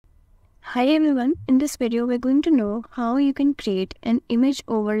Hi everyone, in this video we're going to know how you can create an image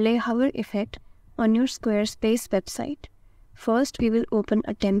overlay hover effect on your Squarespace website. First we will open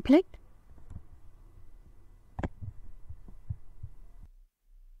a template.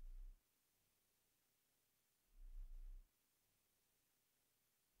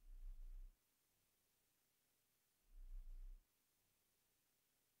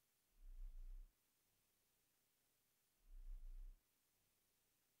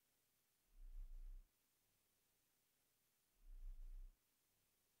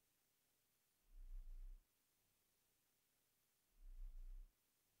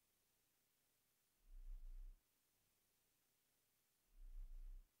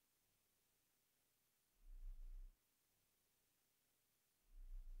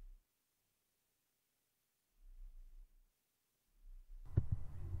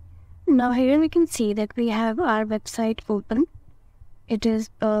 Now here we can see that we have our website open. It is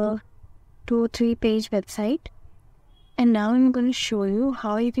a 2 or 3 page website. And now I'm going to show you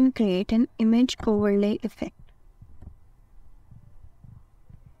how you can create an image overlay effect.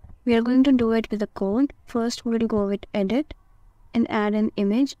 We are going to do it with a code. First we'll go with edit and add an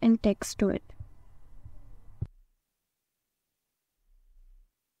image and text to it.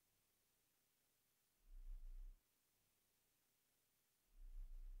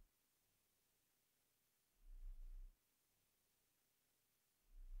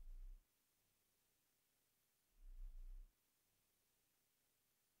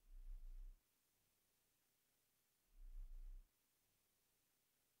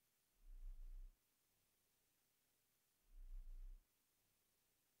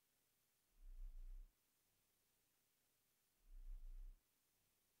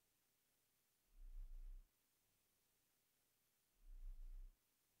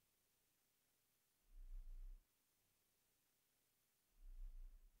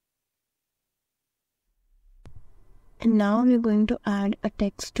 And now we're going to add a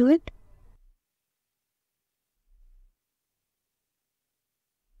text to it.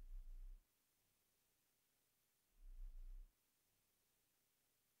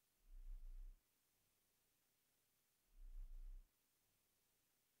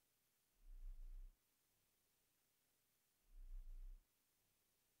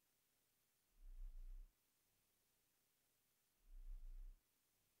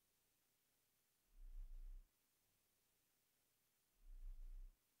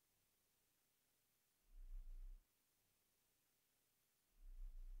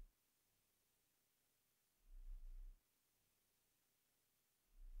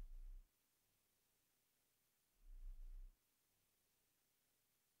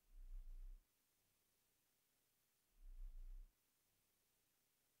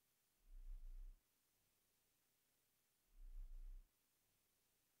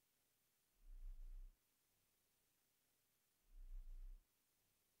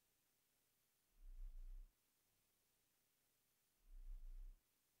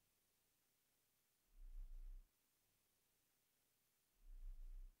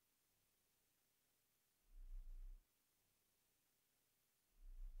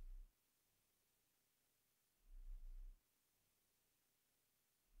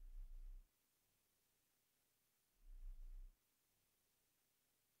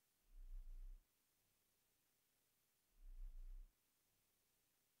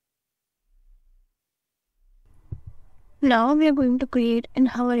 Now we are going to create an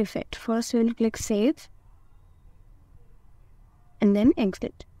hover effect. First we will click save and then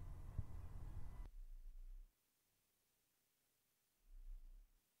exit.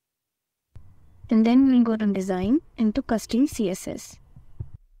 And then we'll go to design and to custom CSS.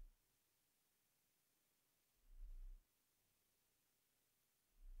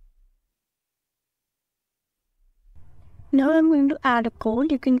 Now I'm going to add a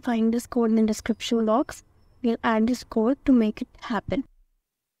code. You can find this code in the description box. We'll add this code to make it happen.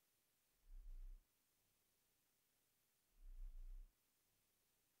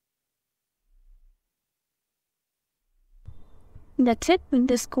 That's it. With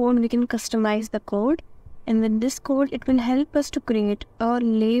this code we can customize the code, and with this code it will help us to create a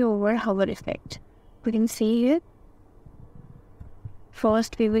layover hover effect. We can see here.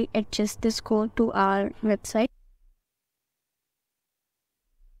 First we will adjust this code to our website.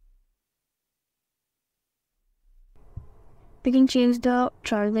 We can change the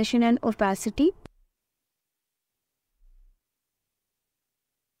translation and opacity.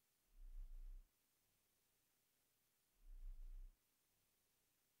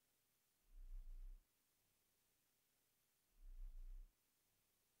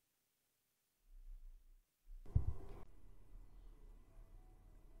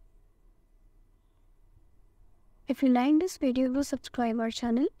 If you like this video, do subscribe our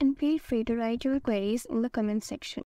channel and feel free to write your queries in the comment section.